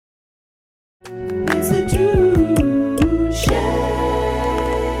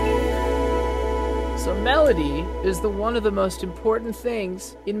melody is one of the most important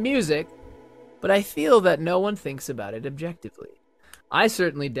things in music, but I feel that no one thinks about it objectively. I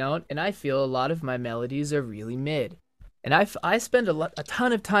certainly don't, and I feel a lot of my melodies are really mid. And I spend a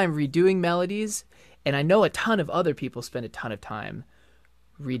ton of time redoing melodies, and I know a ton of other people spend a ton of time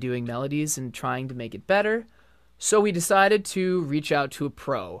redoing melodies and trying to make it better. So we decided to reach out to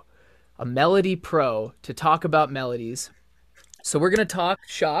a melody pro, to talk about melodies. So we're going to talk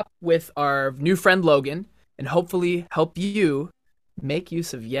shop with our new friend Logan and hopefully help you make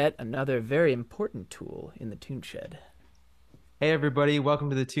use of yet another very important tool in the tune shed. Hey everybody, welcome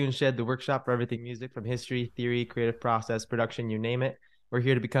to the Tune Shed, the workshop for everything music from history, theory, creative process, production, you name it. We're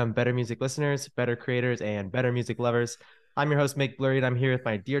here to become better music listeners, better creators, and better music lovers. I'm your host, Mick Blurry, and I'm here with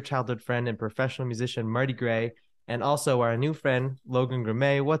my dear childhood friend and professional musician, Marty Gray, and also our new friend, Logan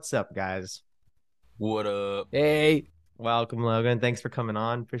Grime. What's up, guys? What up? Hey. Welcome, Logan. Thanks for coming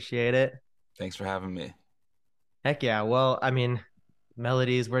on. Appreciate it. Thanks for having me. Heck yeah. Well,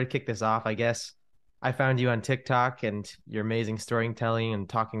 melodies, where to kick this off, I guess. I found you on TikTok and your amazing storytelling and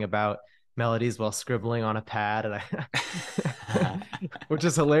talking about melodies while scribbling on a pad, and which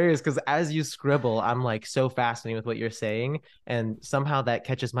is hilarious because as you scribble, I'm like so fascinated with what you're saying, and somehow that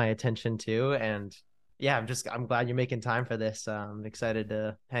catches my attention too. And yeah, I'm glad you're making time for this. I'm excited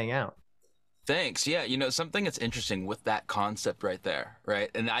to hang out. Thanks. Yeah, something that's interesting with that concept right there, right?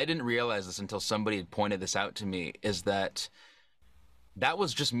 And I didn't realize this until somebody had pointed this out to me, is that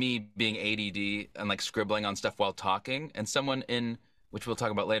was just me being ADD and like scribbling on stuff while talking. And someone which we'll talk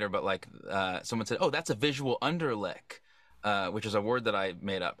about later, but someone said, "Oh, that's a visual underlick," which is a word that I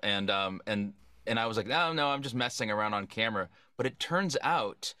made up. And I was like, no, I'm just messing around on camera. But it turns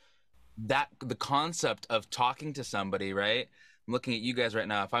out that the concept of talking to somebody, right? I'm looking at you guys right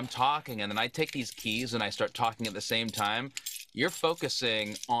now. If I'm talking and then I take these keys and I start talking at the same time, you're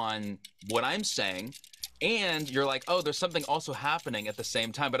focusing on what I'm saying. And you're like, oh, there's something also happening at the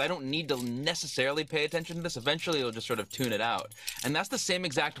same time, but I don't need to necessarily pay attention to this. Eventually, it'll just sort of tune it out. And that's the same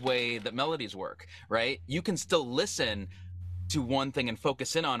exact way that melodies work, right? You can still listen to one thing and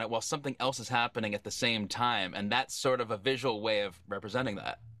focus in on it while something else is happening at the same time. And that's sort of a visual way of representing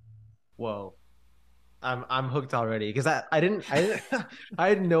that. Whoa. I'm hooked already because I I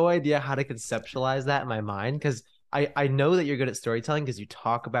had no idea how to conceptualize that in my mind because I know that you're good at storytelling because you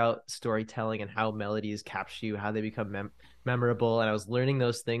talk about storytelling and how melodies capture you, how they become memorable. And I was learning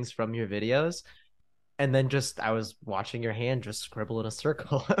those things from your videos. And then I was watching your hand just scribble in a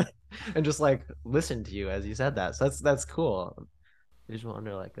circle and just like listen to you as you said that. So that's cool. Visual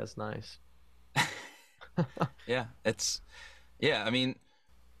underlay, that's nice. Yeah, I mean,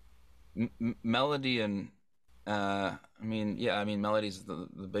 melody and melody's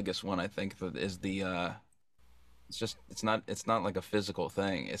the biggest one. I think that is it's not like a physical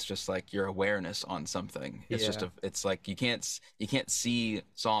thing. It's just like your awareness on something. It's like you can't see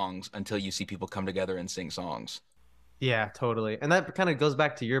songs until you see people come together and sing songs. Yeah, totally. And that kind of goes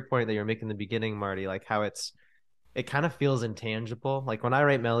back to your point that you're making in the beginning, Marty, like how it kind of feels intangible. Like when I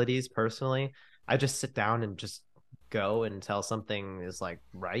write melodies personally, I just sit down and just go until something is like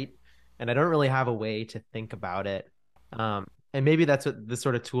right. And I don't really have a way to think about it. And maybe that's what the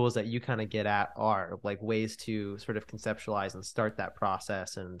sort of tools that you kind of get at are, like ways to sort of conceptualize and start that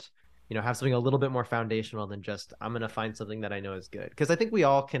process and, have something a little bit more foundational than just, I'm going to find something that I know is good. Because I think we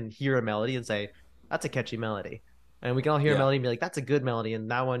all can hear a melody and say, that's a catchy melody. And we can all hear a melody and be like, that's a good melody.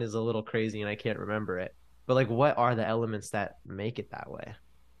 And that one is a little crazy and I can't remember it. But like, what are the elements that make it that way?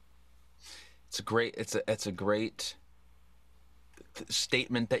 It's a great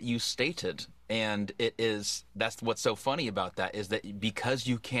statement that you stated, and that's what's so funny about that, is that because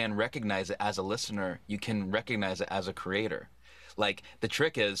you can recognize it as a listener, you can recognize it as a creator. Like the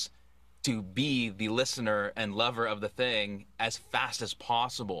trick is to be the listener and lover of the thing as fast as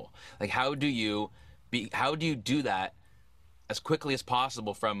possible. Like how do you do that as quickly as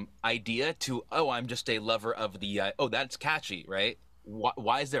possible from idea to, oh, I'm just a lover of the oh, that's catchy, right?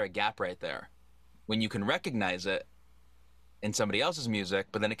 Why is there a gap right there when you can recognize it in somebody else's music,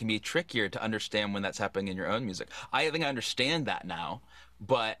 but then it can be trickier to understand when that's happening in your own music. I think I understand that now,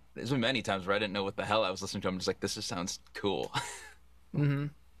 but there's been many times where I didn't know what the hell I was listening to. I'm just like, this just sounds cool. Mm-hmm.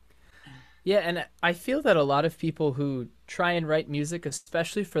 Yeah, and I feel that a lot of people who try and write music,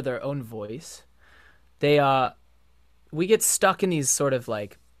 especially for their own voice, we get stuck in these sort of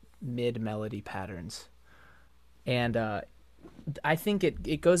like mid melody patterns. And I think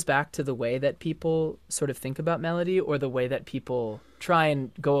it goes back to the way that people sort of think about melody, or the way that people try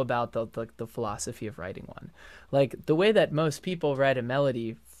and go about the philosophy of writing one. Like the way that most people write a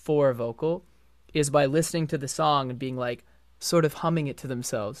melody for a vocal is by listening to the song and being like, sort of humming it to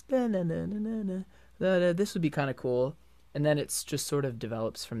themselves. Da, na, na, na, na, na, This would be kind of cool, and then it's just sort of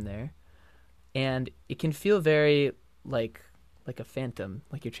develops from there, and it can feel very like like a phantom,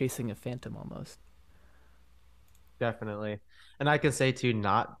 like you're chasing a phantom almost. Definitely. And I can say too,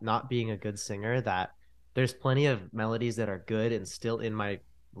 not being a good singer, that there's plenty of melodies that are good and still in my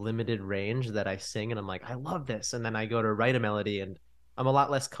limited range that I sing and I'm like, I love this. And then I go to write a melody and I'm a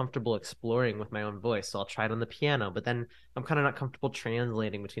lot less comfortable exploring with my own voice. So I'll try it on the piano, but then I'm kind of not comfortable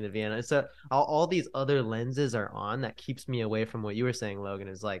translating between the piano. So all these other lenses are on that keeps me away from what you were saying, Logan,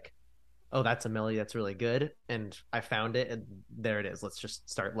 is like, oh, that's a melody that's really good. And I found it and there it is. Let's just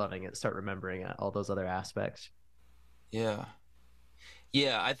start loving it, start remembering it, all those other aspects. Yeah.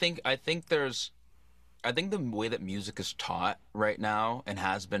 Yeah, I think the way that music is taught right now and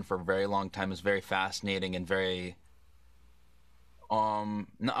has been for a very long time is very fascinating and very no,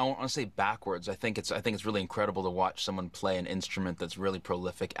 I don't want to say backwards. I think it's really incredible to watch someone play an instrument that's really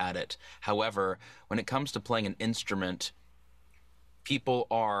prolific at it. However, when it comes to playing an instrument, people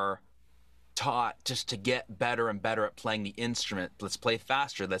are taught just to get better and better at playing the instrument. Let's play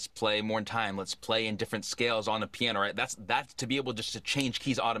faster. Let's play more in time. Let's play in different scales on the piano, right? That's to be able just to change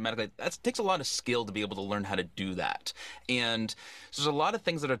keys automatically. That takes a lot of skill to be able to learn how to do that. And so there's a lot of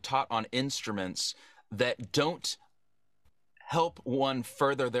things that are taught on instruments that don't help one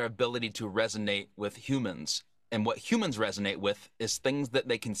further their ability to resonate with humans. And what humans resonate with is things that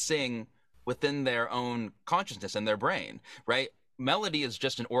they can sing within their own consciousness and their brain, right? Melody is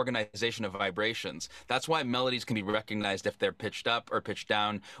just an organization of vibrations. That's why melodies can be recognized if they're pitched up or pitched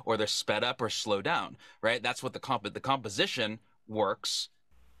down, or they're sped up or slowed down, right? That's what the composition works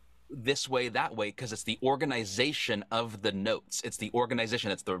this way, that way, because it's the organization of the notes. It's the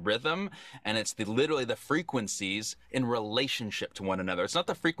organization, it's the rhythm, and it's the literally the frequencies in relationship to one another. It's not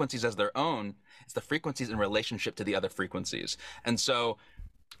the frequencies as their own, it's the frequencies in relationship to the other frequencies. And so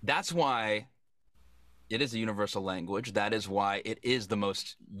that's why it is a universal language. That is why it is the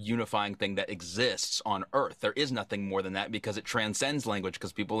most unifying thing that exists on Earth. There is nothing more than that because it transcends language.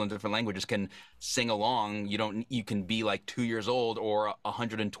 Because people in different languages can sing along. You can be like 2 years old or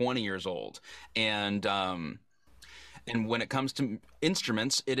 120 years old. And when it comes to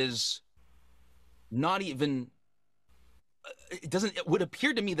instruments, it is not even. It doesn't. It would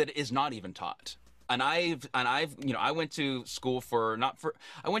appear to me that it is not even taught. And I've I went to school for not for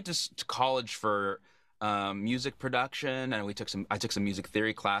I went to college for music production, and I took some music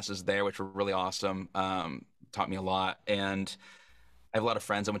theory classes there, which were really awesome. Taught me a lot, and I have a lot of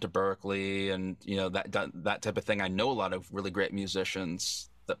friends. I went to Berkeley, and that type of thing. I know a lot of really great musicians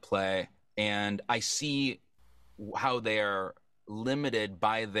that play, and I see how they're limited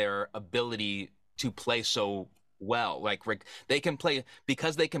by their ability to play so well. Like Rick, they can play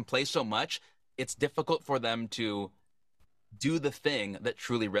because they can play so much. It's difficult for them to do the thing that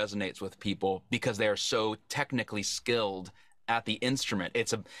truly resonates with people because they are so technically skilled at the instrument.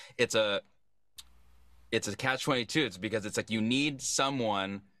 It's a it's a catch 22. It's because it's like you need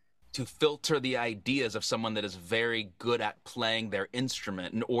someone to filter the ideas of someone that is very good at playing their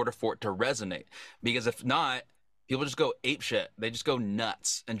instrument in order for it to resonate. Because if not, people just go ape shit. They just go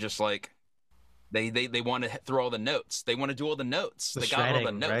nuts and just like they want to throw all the notes. They want to do all the notes. The They got all the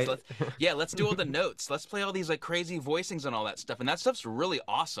shredding, notes. right? Yeah, let's do all the notes. Let's play all these like crazy voicings and all that stuff. And that stuff's really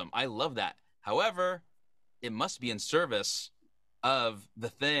awesome. I love that. However, it must be in service of the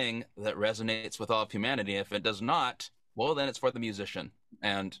thing that resonates with all of humanity. If it does not, well, then it's for the musician.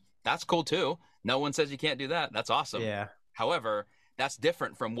 And that's cool too. No one says you can't do that. That's awesome. Yeah. However, that's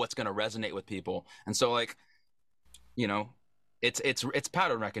different from what's going to resonate with people. And so like, you know, it's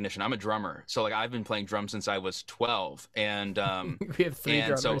pattern recognition. I'm a drummer, so like I've been playing drums since I was 12, and We have three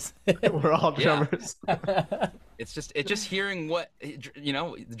and so drummers. We're all yeah, drummers. it's just hearing what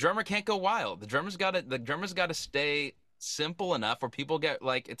the drummer can't go wild. The drummer's got to stay simple enough where people get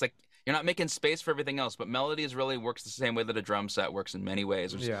like it's like you're not making space for everything else. But melody is really works the same way that a drum set works in many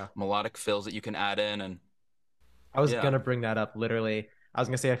ways. There's Yeah. melodic fills that you can add in, and I was yeah, gonna bring that up literally. I was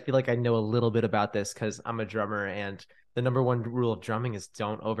gonna say I feel like I know a little bit about this because I'm a drummer, and the number one rule of drumming is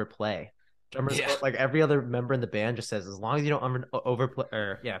don't overplay. Drummers, yeah, like every other member in the band, just says as long as you don't overplay,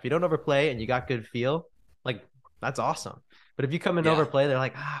 or yeah, if you don't overplay and you got good feel, like that's awesome. But if you come and yeah, overplay, they're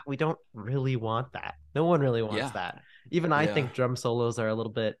like, we don't really want that. No one really wants yeah, that. Even I yeah, think drum solos are a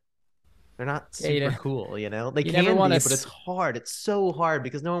little bit. They're not Yeah, super cool, you know? They you never can want be, to. but it's hard. It's so hard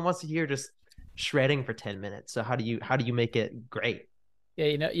because no one wants to hear just shredding for 10 minutes. So how do you make it great?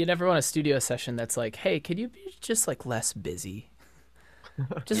 Yeah, you never want a studio session that's like, hey, could you be just like less busy?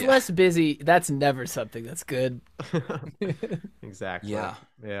 Just yeah, less busy. That's never something that's good. Exactly. yeah,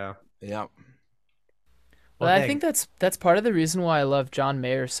 Yeah. yeah. Well, Well, I think dang. that's part of the reason why I love John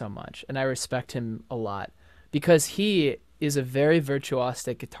Mayer so much, and I respect him a lot, because he is a very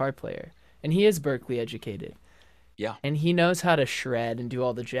virtuosic guitar player, and he is Berkeley educated, Yeah. and he knows how to shred and do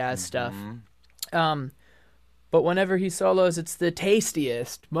all the jazz stuff. Hmm. Um, but whenever he solos, it's the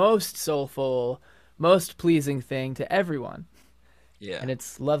tastiest, most soulful, most pleasing thing to everyone, Yeah. and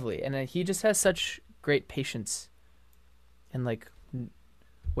it's lovely. And he just has such great patience and like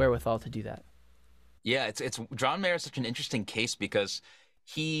wherewithal to do that. Yeah, it's John Mayer is such an interesting case because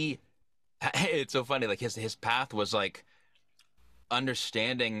he it's so funny, like his path was like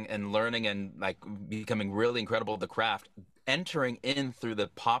understanding and learning and like becoming really incredible at the craft, entering in through the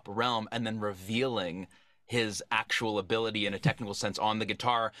pop realm and then revealing his actual ability in a technical sense on the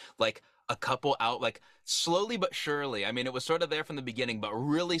guitar, like a couple out, like slowly but surely. I mean, it was sort of there from the beginning, but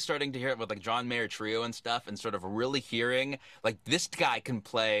really starting to hear it with like John Mayer Trio and stuff, and sort of really hearing like this guy can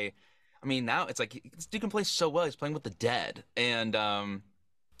play. I mean, now it's like this dude can play so well. He's playing with the Dead, and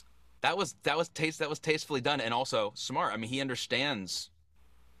that was tastefully done and also smart. I mean, he understands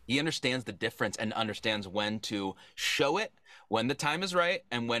the difference and understands when to show it, when the time is right,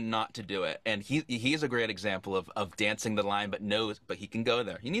 and when not to do it. And he's a great example of dancing the line, but knows, but he can go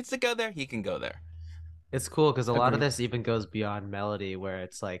there. He needs to go there. He can go there. It's cool because a lot of Agreed. this even goes beyond melody, where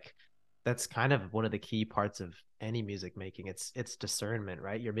it's like that's kind of one of the key parts of any music making. It's discernment,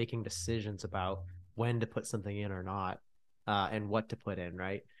 right? You're making decisions about when to put something in or not, and what to put in,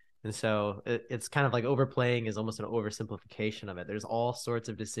 right? And so it's kind of like overplaying is almost an oversimplification of it. There's all sorts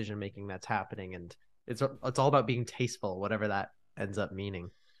of decision making that's happening, and it's all about being tasteful, whatever that ends up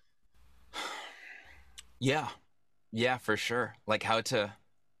meaning. Yeah, yeah, for sure. Like how to,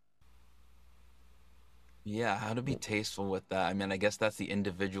 yeah, how to be tasteful with that. I mean, I guess that's the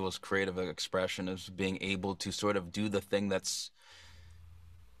individual's creative expression is being able to sort of do the thing that's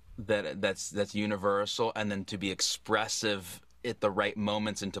universal, and then to be expressive at the right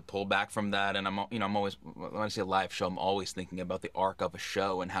moments and to pull back from that. And I'm always when I see a live show, I'm always thinking about the arc of a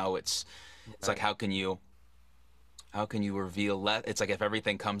show and how it's like Right. how can you reveal it's like if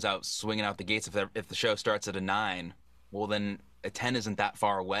everything comes out swinging out the gates, if the show starts at a 9, well then a 10 isn't that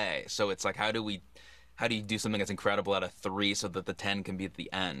far away. So it's like how do you do something that's incredible at a 3 so that the 10 can be at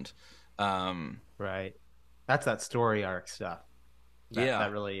the end. um Right. That's that story arc stuff. yeah.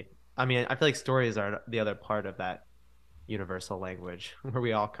 That really, I mean, I feel like stories are the other part of that universal language where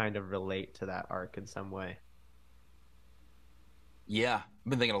we all kind of relate to that arc in some way. Yeah, I've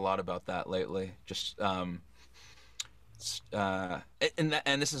been thinking a lot about that lately. Just and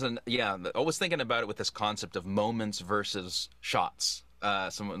this is an yeah. I was thinking about it with this concept of moments versus shots.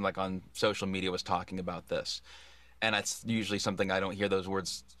 Someone like on social media was talking about this, and that's usually something I don't hear those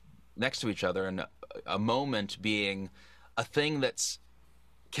words next to each other. And a moment being a thing that's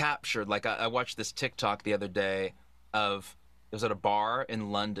captured. Like I watched this TikTok the other day of it was at a bar in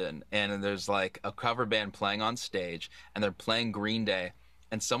London, and there's like a cover band playing on stage, and they're playing Green Day,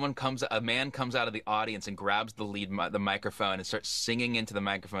 and a man comes out of the audience and grabs the microphone and starts singing into the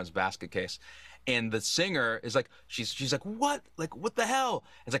microphone's basket case. And the singer is like, she's like what the hell?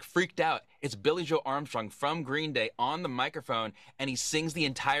 It's like freaked out. It's Billy Joe Armstrong from Green Day on the microphone, and he sings the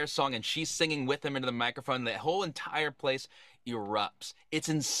entire song, and she's singing with him into the microphone. The whole entire place erupts. It's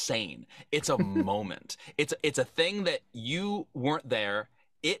insane. It's a moment. It's a thing that you weren't there.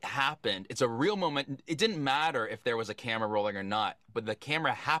 It happened. It's a real moment. It didn't matter if there was a camera rolling or not, but the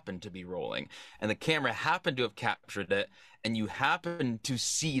camera happened to be rolling, and the camera happened to have captured it, and you happened to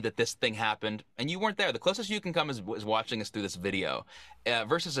see that this thing happened, and you weren't there. The closest you can come is watching us through this video,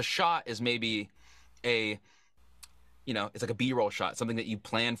 versus a shot is maybe a it's like a B-roll shot, something that you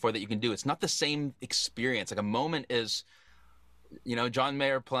plan for that you can do. It's not the same experience. Like a moment is John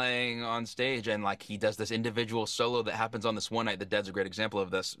Mayer playing on stage, and like he does this individual solo that happens on this one night. The Dead's a great example of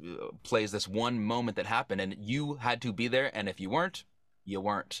this. Plays this one moment that happened, and you had to be there. And if you weren't, you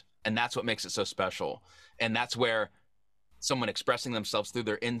weren't. And that's what makes it so special. And that's where someone expressing themselves through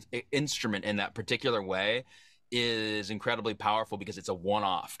their instrument in that particular way is incredibly powerful because it's a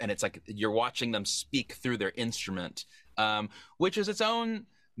one-off, and it's like you're watching them speak through their instrument, which is its own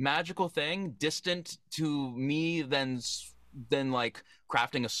magical thing, distant to me than like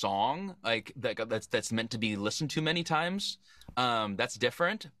crafting a song like that's meant to be listened to many times. That's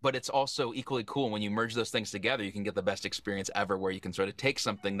different, but it's also equally cool. When you merge those things together, you can get the best experience ever, where you can sort of take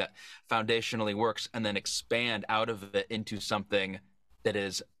something that foundationally works and then expand out of it into something that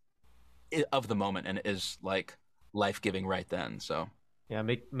is of the moment and is like life-giving right then. So Yeah,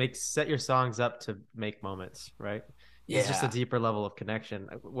 make set your songs up to make moments, right? It's just a yeah. deeper level of connection.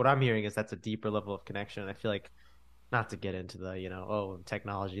 What I'm hearing is that's a deeper level of connection. I feel like not to get into the, oh,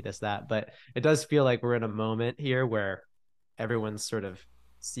 technology, this, that, but it does feel like we're in a moment here where everyone's sort of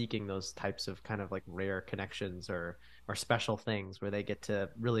seeking those types of kind of like rare connections or special things where they get to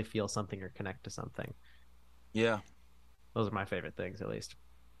really feel something or connect to something. Yeah. Those are my favorite things, at least.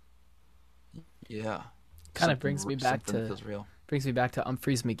 Yeah. Kind of Something that feels real. brings me back to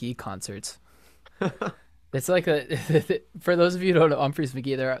Humphreys McGee concerts. It's like a for those of you who don't know Humphreys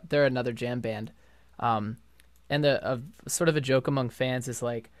McGee, they're another jam band, and the sort of a joke among fans is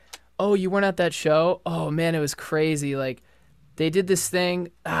like, "Oh, you weren't at that show? Oh man, it was crazy! Like they did this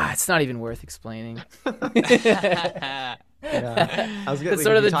thing. It's not even worth explaining." Yeah, I was gonna It's like,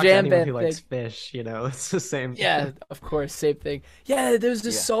 sort if of you the talk to jam anyone band who thing. likes fish, it's the same Yeah, thing. of course, same thing. Yeah, there was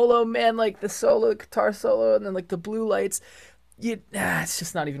this Yeah. solo, man, like the solo guitar solo, and then like the blue lights. It's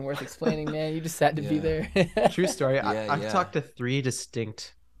just not even worth explaining, man. You just had to be Yeah. there. True story. Yeah. I've Yeah. talked to three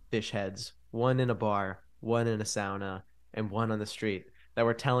distinct fish heads, one in a bar, one in a sauna, and one on the street that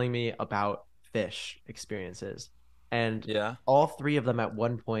were telling me about fish experiences. And Yeah. all three of them at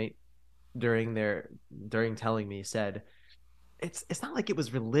one point during telling me said it's not like it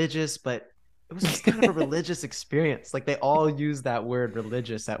was religious, but it was just kind of a religious experience. Like they all use that word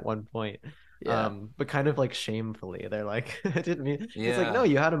religious at one point. Yeah. But kind of like shamefully. They're like, I didn't mean it's like, no,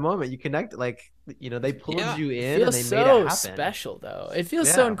 Yeah. you had a moment, you connect, like they pulled Yeah. you It in and feels they made it so happen. special, though. It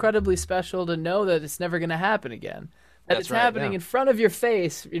feels so Yeah. incredibly special to know that it's never going to happen again. That That's it's right. happening Yeah. in front of your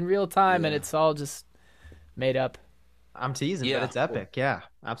face in real time and Yeah. it's all just made up. I'm teasing, but Yeah. it's Cool. epic. Yeah,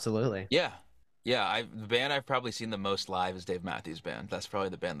 absolutely. Yeah. Yeah. The band I've probably seen the most live is Dave Matthews Band. That's probably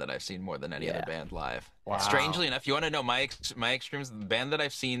the band that I've seen more than any other Yeah. band live. Wow. Strangely enough, you want to know my extremes? The band that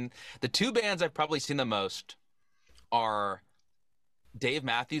I've seen, the two bands I've probably seen the most are Dave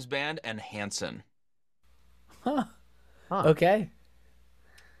Matthews Band and Hanson. Huh. Huh. Okay.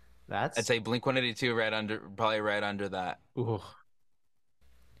 I'd That's say Blink 182 probably right under that. ooh,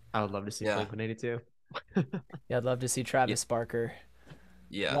 I would love to see Yeah. Blink 182. Yeah, I'd love to see Yeah. Travis Barker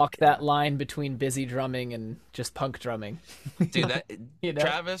Yeah. walk Yeah. that line between busy drumming and just punk drumming. Dude, that You know?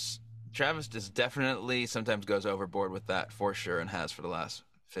 Travis Travis just definitely sometimes goes overboard with that for sure and has for the last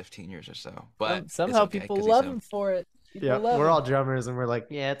 15 years or so. But it's Somehow okay people because he's love him. him for it. People Yeah, love we're him. all drummers and we're like,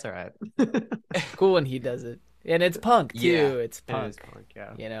 yeah, it's all right. It's cool when he does it. And it's punk Yeah. too. It's It is punk. punk,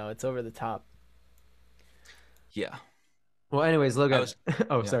 yeah. It's over the top. Yeah. Well, anyways, I Logan. was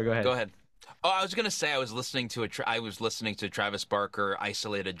Oh, yeah. sorry, go Go ahead. ahead. Oh, I was gonna say I was listening to I was listening to Travis Barker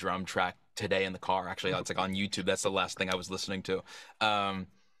isolated drum track today in the car. Actually, it's like on YouTube. That's the last thing I was listening to. Um,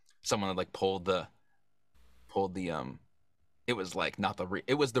 someone had like pulled the it was like not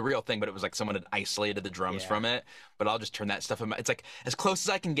it was the real thing, but it was like someone had isolated the drums Yeah. from it. But I'll just turn that stuff in it's like as close as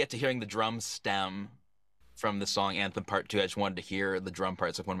I can get to hearing the drum stem from the song Anthem Part 2. I just wanted to hear the drum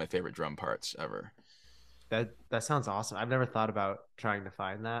parts, like one of my favorite drum parts ever. That sounds awesome. I've never thought about trying to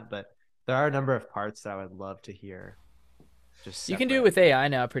find that, but there are a number of parts that I would love to hear just You can do it separate. with AI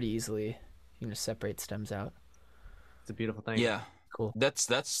now pretty easily. You can just separate stems out. It's a beautiful thing. Yeah. Cool. That's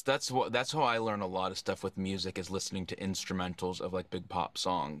how I learn a lot of stuff with music is listening to instrumentals of like big pop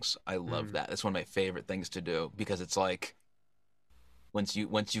songs. I love Mm. that. That's one of my favorite things to do because it's like once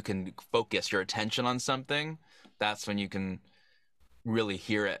you can focus your attention on something, that's when you can really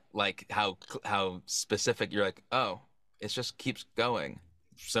hear it like how specific you're like, oh, it just keeps going.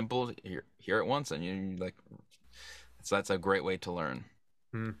 Simple, hear it once and you like so that's a great way to learn.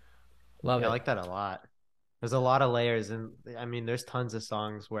 Mm. Love Yeah, I it. like that a lot. There's a lot of layers, and I mean, there's tons of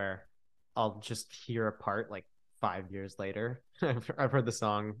songs where I'll just hear a part like 5 years later. I've heard the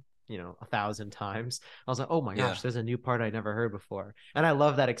song, 1,000 times. I was like, oh my Yeah. gosh, there's a new part I never heard before, and I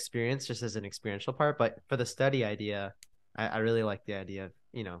love that experience just as an experiential part. But for the study idea, I really like the idea of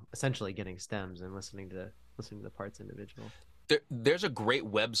essentially getting stems and listening to the parts individual. There's a great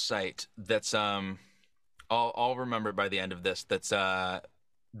website that's I'll remember it by the end of this.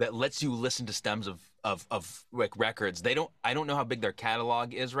 That lets you listen to stems of like records. I don't know how big their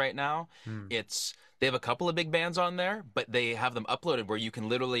catalog is right now. Hmm. They have a couple of big bands on there, but they have them uploaded where you can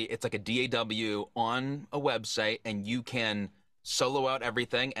literally it's like a DAW on a website and you can solo out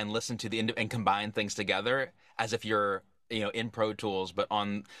everything and listen to and combine things together as if you're in Pro Tools, but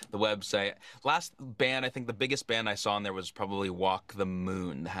on the website. Last band, I think the biggest band I saw on there was probably Walk the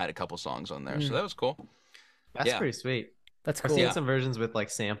Moon. That had a couple songs on there, so that was cool. That's Yeah. pretty sweet. That's I've cool. seen Yeah. some versions with like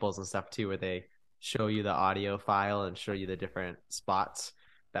samples and stuff too, where they show you the audio file and show you the different spots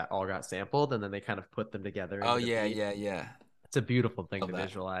that all got sampled, and then they kind of put them together Oh into the yeah, beat. yeah, yeah. It's a beautiful thing Love to that.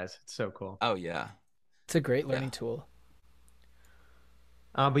 visualize. It's so cool. Oh yeah, It's a great yeah. learning tool.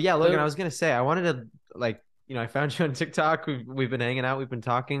 But yeah, Logan, I So was gonna say I wanted to I found you on TikTok. We've been hanging out, we've been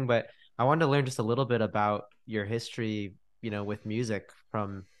talking, but I wanted to learn just a little bit about your history, with music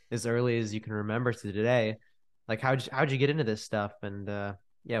from as early as you can remember to today. Like how'd you get into this stuff, and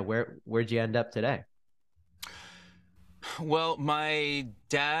yeah, where'd you end up today? Well, my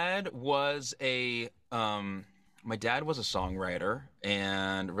dad was a songwriter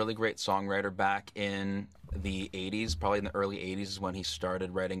and really great songwriter back in the 80s, probably in the early 80s is when he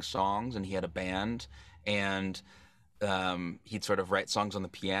started writing songs, and he had a band, and he'd sort of write songs on the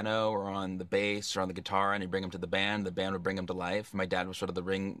piano or on the bass or on the guitar, and he'd bring them to the band. The band would bring him to life. My dad was sort of the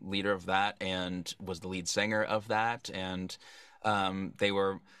ringleader of that and was the lead singer of that, and they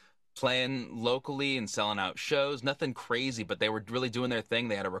were playing locally and selling out shows. Nothing crazy, but they were really doing their thing.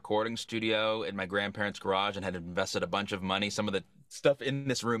 They had a recording studio in my grandparents' garage and had invested a bunch of money. Some of the stuff in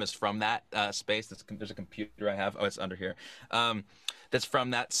this room is from that space. There's a computer I have. Oh, it's under here. That's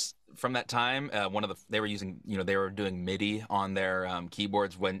from that time. They were using, they were doing MIDI on their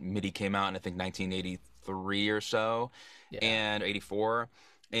keyboards when MIDI came out in, I think, 1983 or so, Yeah. and 84.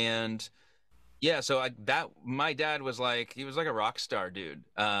 And yeah, so my dad was like, he was like a rock star dude,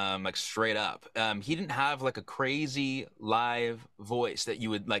 like straight up. He didn't have like a crazy live voice that you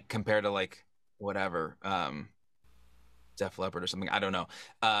would like compare to like whatever, Def Leppard or something. I don't know.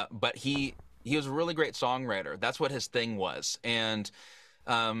 But he was a really great songwriter. That's what his thing was.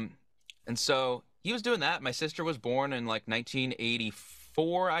 Um, and so he was doing that. My sister was born in like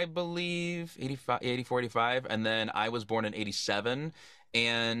 1984, I believe, 85, 84, 85, and then I was born in 87.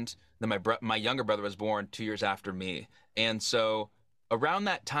 And then my younger brother was born 2 years after me. And so around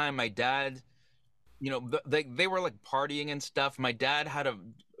that time, my dad, they were like partying and stuff. My dad had a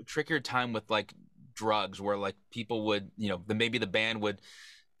trickier time with like drugs, where like people would, maybe the band would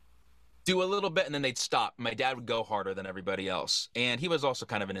do a little bit and then they'd stop. My dad would go harder than everybody else. And he was also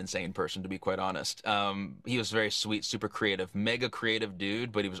kind of an insane person, to be quite honest. He was very sweet, super creative, mega creative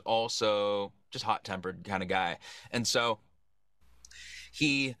dude, but he was also just hot tempered kind of guy. And so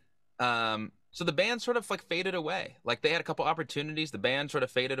he so the band sort of like faded away. Like they had a couple opportunities, the band sort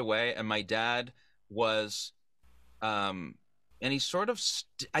of faded away, and my dad was and he sort of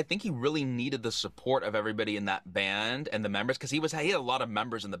I think he really needed the support of everybody in that band and the members, because he had a lot of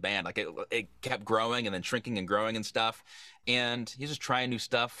members in the band. Like it kept growing and then shrinking and growing and stuff, and he's just trying new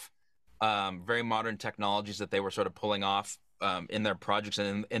stuff, very modern technologies that they were sort of pulling off in their projects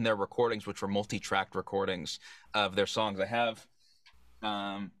and in their recordings, which were multi-tracked recordings of their songs. I have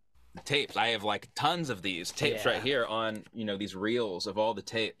tapes. I have like tons of these tapes right here on these reels of all the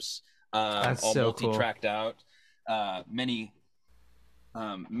tapes, That's all so multi-tracked out, many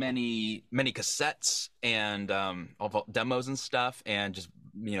cassettes and all demos and stuff, and just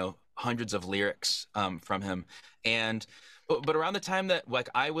hundreds of lyrics from him. And but around the time that like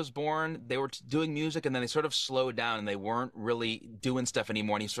I was born, they were doing music, and then they sort of slowed down and they weren't really doing stuff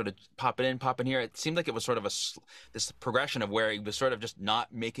anymore. And he sort of popping here. It seemed like it was sort of this progression of where he was sort of just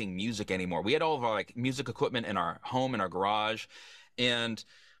not making music anymore. We had all of our like music equipment in our home, in our garage,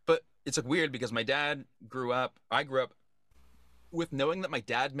 but it's like weird because I grew up with knowing that my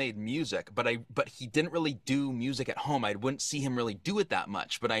dad made music, but he didn't really do music at home. I wouldn't see him really do it that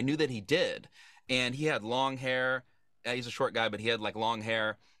much, but I knew that he did. And he had long hair. He's a short guy, but he had like long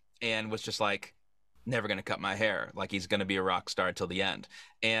hair and was just like never going to cut my hair. Like he's going to be a rock star till the end.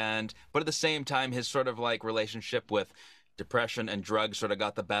 But at the same time, his sort of like relationship with depression and drugs sort of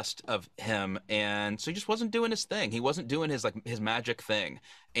got the best of him. And so he just wasn't doing his thing. He wasn't doing his magic thing.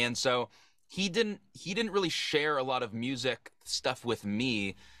 And so he didn't really share a lot of music stuff with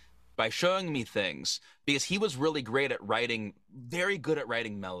me by showing me things, because he was really great at writing, very good at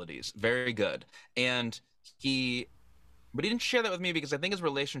writing melodies, very good. But he didn't share that with me because I think his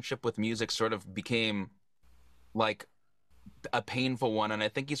relationship with music sort of became like a painful one. And I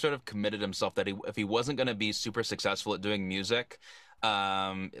think he sort of committed himself that if he wasn't going to be super successful at doing music,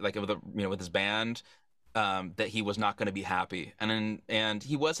 like with his band, that he was not going to be happy. And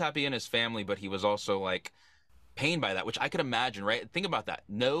he was happy in his family, but he was also like pained by that, which I could imagine, right? Think about that.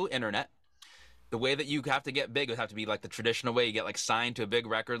 No internet. The way that you have to get big would have to be like the traditional way. You get like signed to a big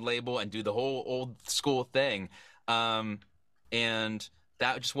record label and do the whole old school thing. And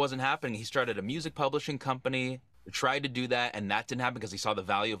that just wasn't happening. He started a music publishing company, tried to do that, and that didn't happen because he saw the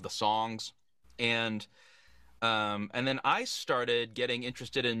value of the songs. And then I started getting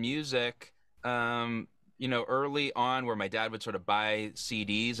interested in music, early on, where my dad would sort of buy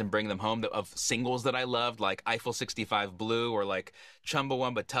CDs and bring them home of singles that I loved, like Eiffel 65 Blue, or like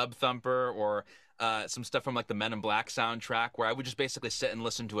Chumbawamba Tub Thumper, or some stuff from like the Men in Black soundtrack, where I would just basically sit and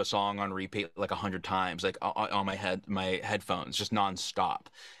listen to a song on repeat like 100 times, like on my headphones, just nonstop,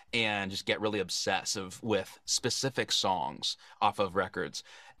 and just get really obsessive with specific songs off of records.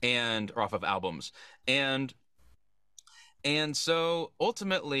 and or off of albums. And so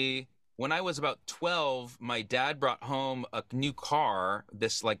ultimately, when I was about 12, my dad brought home a new car,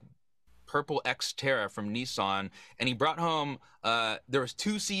 this like purple Xterra from Nissan, and he brought home there was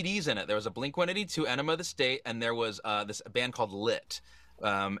two CDs in it. There was a Blink 182 Enema of the State, and there was this band called Lit.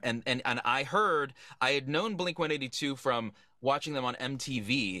 And I had known Blink 182 from watching them on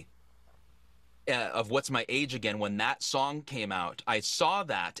MTV, of What's My Age Again. When that song came out, I saw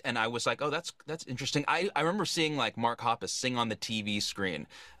that and I was like, oh, that's interesting. I remember seeing like Mark Hoppus sing on the TV screen.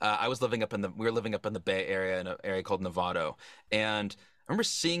 We were living up in the Bay Area in an area called Novato, and I remember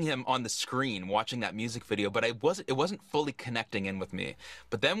seeing him on the screen watching that music video, but it wasn't fully connecting in with me.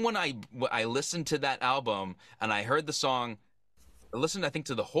 But then when I listened to that album and I heard the song, I listened, I think,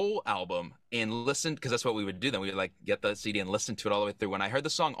 to the whole album and listened, because that's what we would do then. We would like get the CD and listen to it all the way through. When I heard the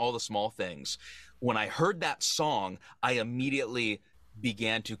song All the Small Things, when I heard that song, I immediately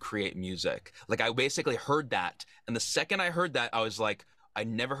began to create music. Like I basically heard that. And the second I heard that, I was like, I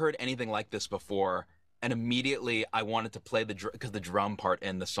never heard anything like this before. And immediately I wanted to play because the drum part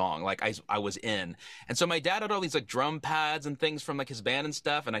in the song, like I was in. And so my dad had all these like drum pads and things from like his band and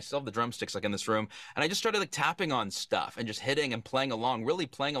stuff. And I still have the drumsticks like in this room. And I just started like tapping on stuff and just hitting and playing along, really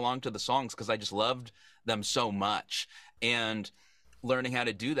playing along to the songs because I just loved them so much. And learning how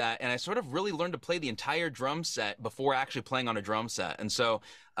to do that. And I sort of really learned to play the entire drum set before actually playing on a drum set. And so,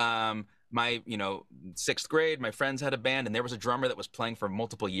 my, sixth grade, my friends had a band and there was a drummer that was playing for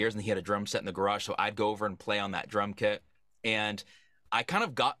multiple years and he had a drum set in the garage. So I'd go over and play on that drum kit. And I kind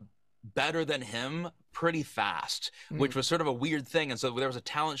of got better than him pretty fast, which was sort of a weird thing. And so there was a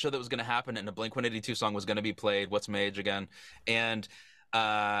talent show that was going to happen and a Blink 182 song was going to be played, What's My Age Again. And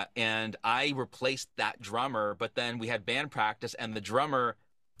I replaced that drummer, but then we had band practice and the drummer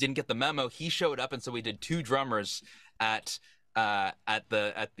didn't get the memo. He showed up. And so we did two drummers at the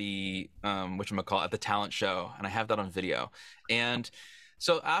at the talent show, and I have that on video. And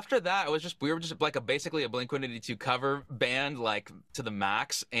so after that, we were just like basically a Blink-182 cover band, like to the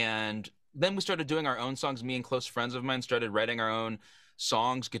max. And then we started doing our own songs. Me and close friends of mine started writing our own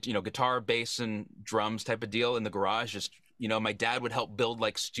songs, guitar, bass, and drums type of deal in the garage. Just, my dad would help build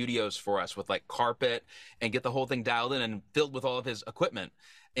like studios for us with like carpet and get the whole thing dialed in and filled with all of his equipment.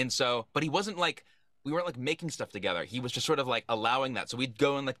 And so, but he wasn't like, we weren't like making stuff together. He was just sort of like allowing that. So we'd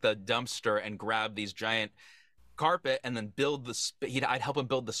go in like the dumpster and grab these giant carpet and then build I'd help him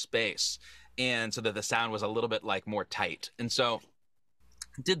build the space. And so that the sound was a little bit like more tight. And so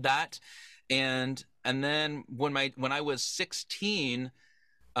did that. And then when I was 16,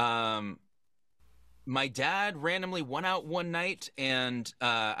 my dad randomly went out one night and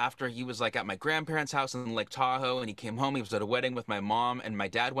after he was like at my grandparents' house in Lake Tahoe and he came home, he was at a wedding with my mom, and my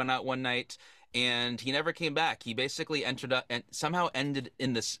dad went out one night and he never came back. He basically entered up and somehow ended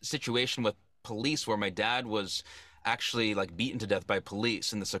in this situation with police where my dad was actually like beaten to death by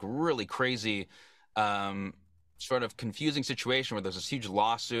police in this like really crazy sort of confusing situation where there's this huge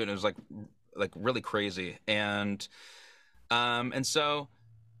lawsuit and it was like really crazy. And so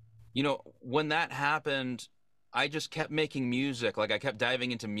when that happened, I just kept making music. Like I kept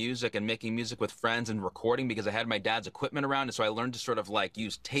diving into music and making music with friends and recording because I had my dad's equipment around. And so I learned to sort of like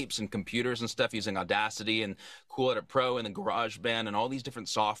use tapes and computers and stuff using Audacity and Cool Edit Pro and then GarageBand and all these different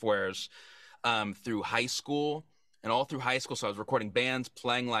softwares through high school. And all through high school, so I was recording bands,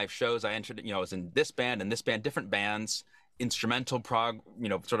 playing live shows. I entered, I was in this band and this band, different bands, instrumental prog,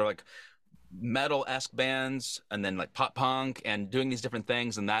 sort of like metal-esque bands, and then like pop punk and doing these different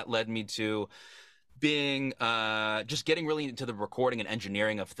things. And that led me to being just getting really into the recording and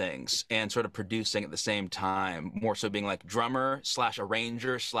engineering of things and sort of producing at the same time, more so being like drummer /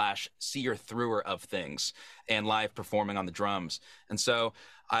 arranger / seer througher of things and live performing on the drums. And so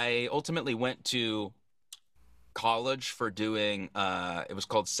I ultimately went to college for doing it was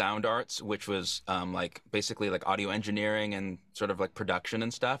called Sound Arts, which was like basically like audio engineering and sort of like production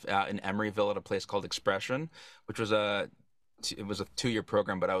and stuff out in Emeryville at a place called Expression, which was it was a 2-year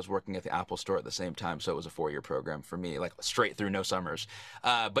program, but I was working at the Apple store at the same time, so it was a 4-year program for me, like straight through, no summers.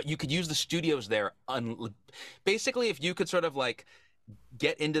 But you could use the studios there. Basically, if you could sort of like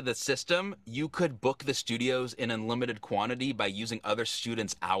get into the system, you could book the studios in unlimited quantity by using other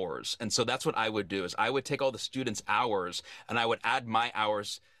students' hours. And so that's what I would do is I would take all the students' hours and I would add my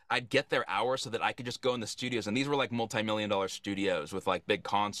hours. I'd get their hours so that I could just go in the studios. And these were like multi-million-dollar studios with like big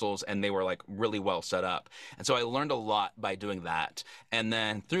consoles, and they were like really well set up. And so I learned a lot by doing that. And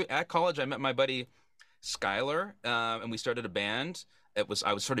then at college, I met my buddy Skylar, and we started a band.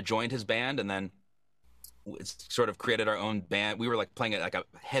 I was sort of joined his band, and then sort of created our own band. We were like playing like a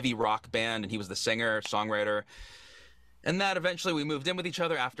heavy rock band, and he was the singer, songwriter. And that eventually we moved in with each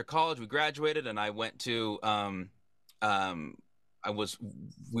other after college. We graduated, and I went to um, I was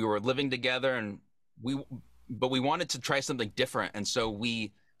we were living together, and we but we wanted to try something different, and so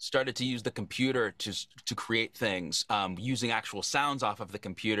we started to use the computer to create things using actual sounds off of the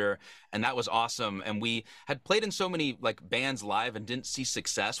computer, and that was awesome. And we had played in so many like bands live and didn't see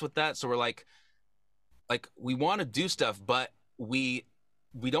success with that, so we're like we want to do stuff, but we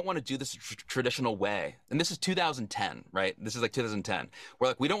don't want to do this traditional way. And this is 2010, right? This is like 2010. We're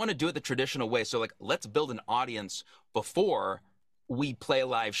like, we don't want to do it the traditional way. So like, let's build an audience before we play a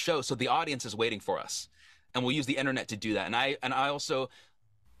live show. So the audience is waiting for us. And we'll use the internet to do that. And I also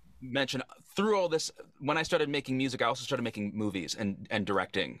mentioned through all this, when I started making music, I also started making movies and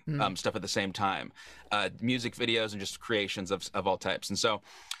directing stuff at the same time, music videos and just creations of all types. And so,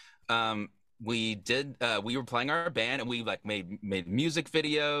 we were playing our band, and we like made music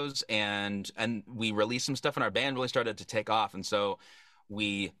videos, and we released some stuff, and our band really started to take off. And so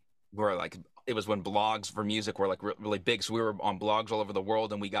we were like, it was when blogs for music were like really big, so we were on blogs all over the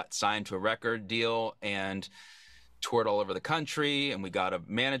world, and we got signed to a record deal and toured all over the country, and we got a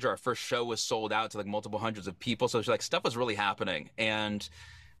manager. Our first show was sold out to like multiple hundreds of people, so it's like stuff was really happening, and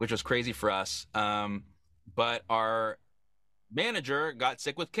which was crazy for us. But our manager got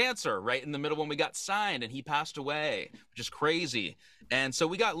sick with cancer right in the middle when we got signed, and he passed away, which is crazy. And so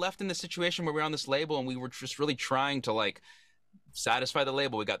we got left in this situation where we were on this label, and we were just really trying to like satisfy the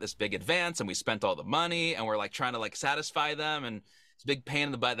label. We got this big advance, and we spent all the money, and we're like trying to like satisfy them, and it's a big pain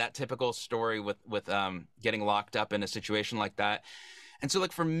in the butt. That typical story with getting locked up in a situation like that. And so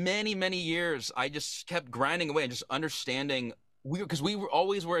like for many years, I just kept grinding away and just understanding, because we were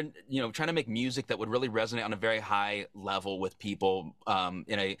always trying to make music that would really resonate on a very high level with people, in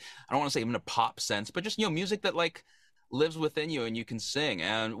a, I don't want to say even a pop sense, but just music that like lives within you and you can sing.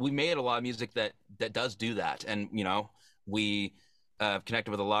 And we made a lot of music that does do that. And we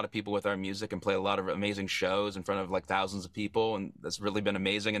connected with a lot of people with our music and play a lot of amazing shows in front of like thousands of people, and that's really been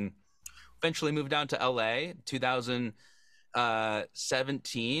amazing. And eventually moved down to LA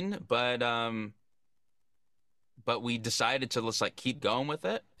 2017, but we decided to just like keep going with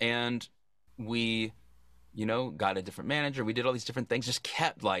it, and we got a different manager. We did all these different things, just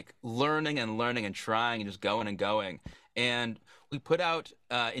kept like learning and trying and just going and going. And we put out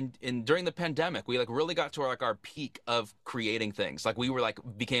in during the pandemic, we like really got to our peak of creating things. Like we were like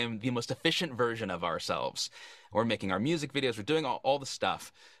became the most efficient version of ourselves. We're making our music videos, we're doing all the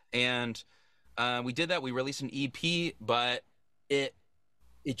stuff. And we did that. We released an EP, but it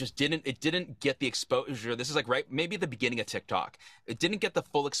just didn't get the exposure. This is like right maybe at the beginning of TikTok. It didn't get the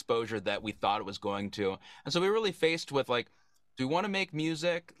full exposure that we thought it was going to. And so we were really faced with like, do we want to make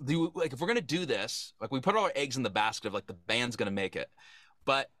music? Like if we're gonna do this, like we put all our eggs in the basket of like the band's gonna make it.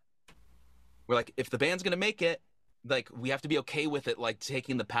 But we're like, if the band's gonna make it, like we have to be okay with it like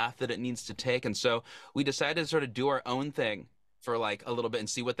taking the path that it needs to take. And so we decided to sort of do our own thing for like a little bit and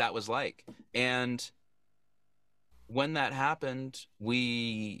see what that was like. And when that happened,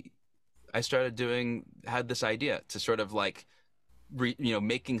 I had this idea to sort of like,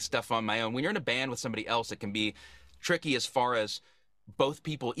 making stuff on my own. When you're in a band with somebody else, it can be tricky as far as both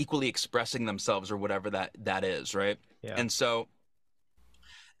people equally expressing themselves or whatever that is, right? Yeah. And so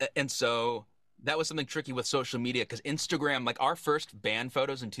that was something tricky with social media, because Instagram, like our first band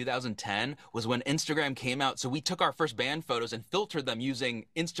photos in 2010 was when Instagram came out. So we took our first band photos and filtered them using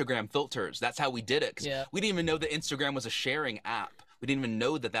Instagram filters. That's how we did it. 'Cause we didn't even know that Instagram was a sharing app. We didn't even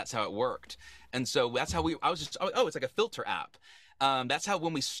know that that's how it worked. And so that's how I was just, oh, it's like a filter app. That's how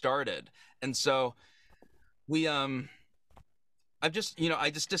when we started. And so we, I just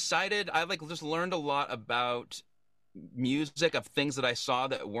decided, I like just learned a lot about music, of things that I saw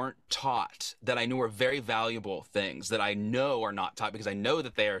that weren't taught, that I knew were very valuable things that I know are not taught, because I know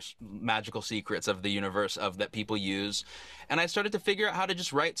that they are magical secrets of the universe of that people use. And I started to figure out how to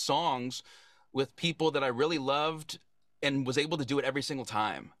just write songs with people that I really loved and was able to do it every single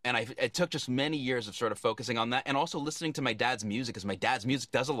time. And it took just many years of sort of focusing on that, and also listening to my dad's music, because my dad's music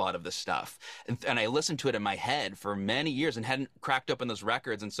does a lot of this stuff. And I listened to it in my head for many years and hadn't cracked open those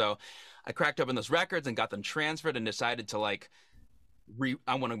records. And so I cracked open those records and got them transferred and decided to like,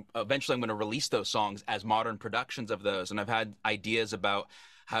 eventually I'm going to release those songs as modern productions of those. And I've had ideas about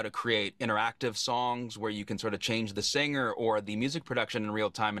how to create interactive songs where you can sort of change the singer or the music production in real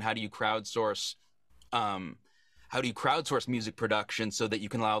time. And how do you crowdsource music production so that you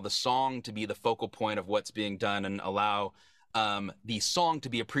can allow the song to be the focal point of what's being done, and allow the song to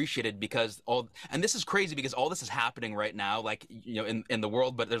be appreciated, because and this is crazy because all this is happening right now, like, in the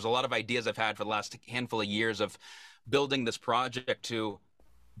world, but there's a lot of ideas I've had for the last handful of years of building this project to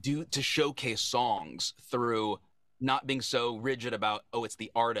showcase songs through not being so rigid about, oh, it's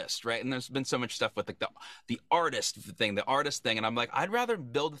the artist, right? And there's been so much stuff with like the artist thing, and I'm like, I'd rather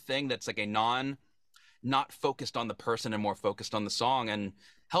build a thing that's like a not focused on the person and more focused on the song and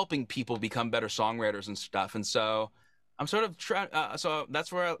helping people become better songwriters and stuff. And so I'm sort of trying. So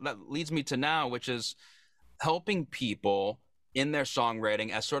that's where that leads me to now, which is helping people in their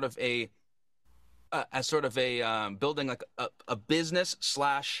songwriting as sort of a building like a business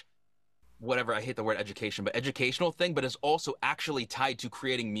slash whatever. I hate the word education, but educational thing, but is also actually tied to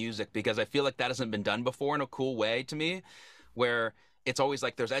creating music, because I feel like that hasn't been done before in a cool way to me, where it's always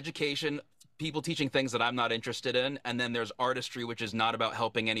like there's education, people teaching things that I'm not interested in, and then there's artistry, which is not about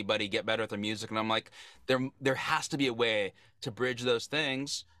helping anybody get better at their music. And I'm like, there has to be a way to bridge those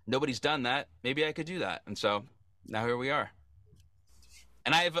things. Nobody's done that. Maybe I could do that. And so now here we are.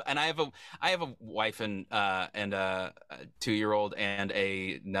 And I have a wife and a 2-year-old and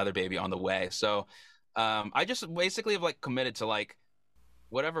another baby on the way. So I just basically have like committed to like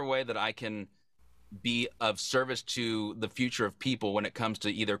whatever way that I can be of service to the future of people when it comes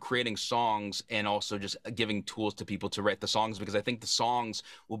to either creating songs and also just giving tools to people to write the songs, because I think the songs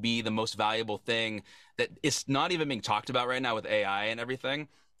will be the most valuable thing that is not even being talked about right now with AI and everything.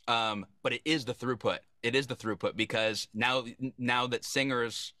 But it is the throughput. It is the throughput, because now that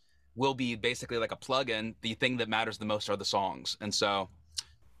singers will be basically like a plugin, the thing that matters the most are the songs. And so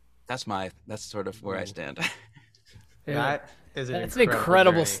that's sort of where I stand. Yeah. That is That's an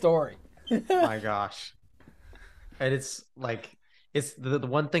incredible journey. story. My gosh. And it's like, it's the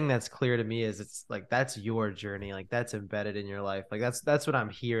one thing that's clear to me is it's like, that's your journey. Like that's embedded in your life. Like that's what I'm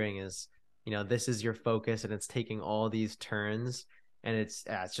hearing is, this is your focus, and it's taking all these turns, and it's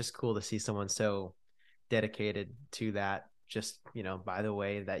just cool to see someone so dedicated to that, just, by the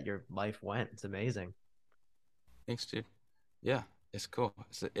way that your life went. It's amazing. Thanks, dude. Yeah, it's cool.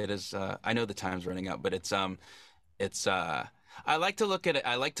 It is. I know the time's running out, but it's. I like to look at it.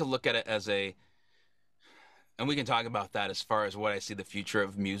 I like to look at it as and we can talk about that as far as what I see the future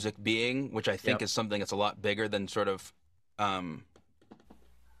of music being, which I think Yep. is something that's a lot bigger than sort of.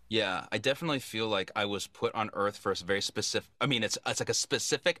 Yeah, I definitely feel like I was put on Earth for a very specific. I mean, it's like a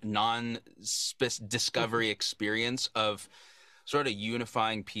specific non-discovery experience of sort of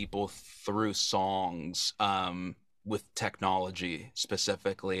unifying people through songs, with technology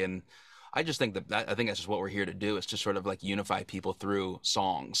specifically. And I just think I think that's just what we're here to do, is to sort of like unify people through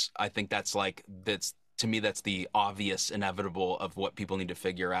songs. I think that's to me, that's the obvious inevitable of what people need to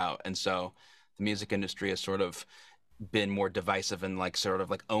figure out. And so the music industry has sort of been more divisive and like sort of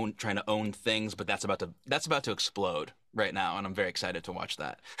like trying to own things, but that's about to explode right now, and I'm very excited to watch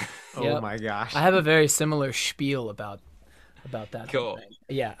that. Oh Yep. my gosh. I have a very similar spiel about that whole Cool. thing.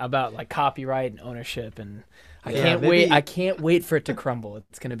 Yeah, about like copyright and ownership, and I Yeah, can't maybe- wait. I can't wait for it to crumble.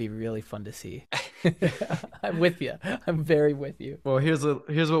 It's gonna be really fun to see. I'm with you. I'm very with you. Well, here's what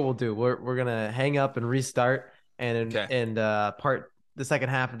we'll do. We're gonna hang up and restart, and Okay. the second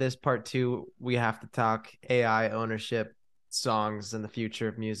half of this part 2, we have to talk AI ownership, songs, and the future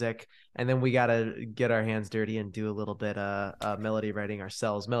of music, and then we gotta get our hands dirty and do a little bit melody writing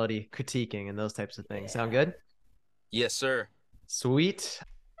ourselves, melody critiquing, and those types of things. Sound good? Yes, sir. Sweet.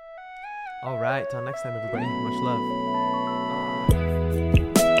 All right. Till next time, everybody. Much love.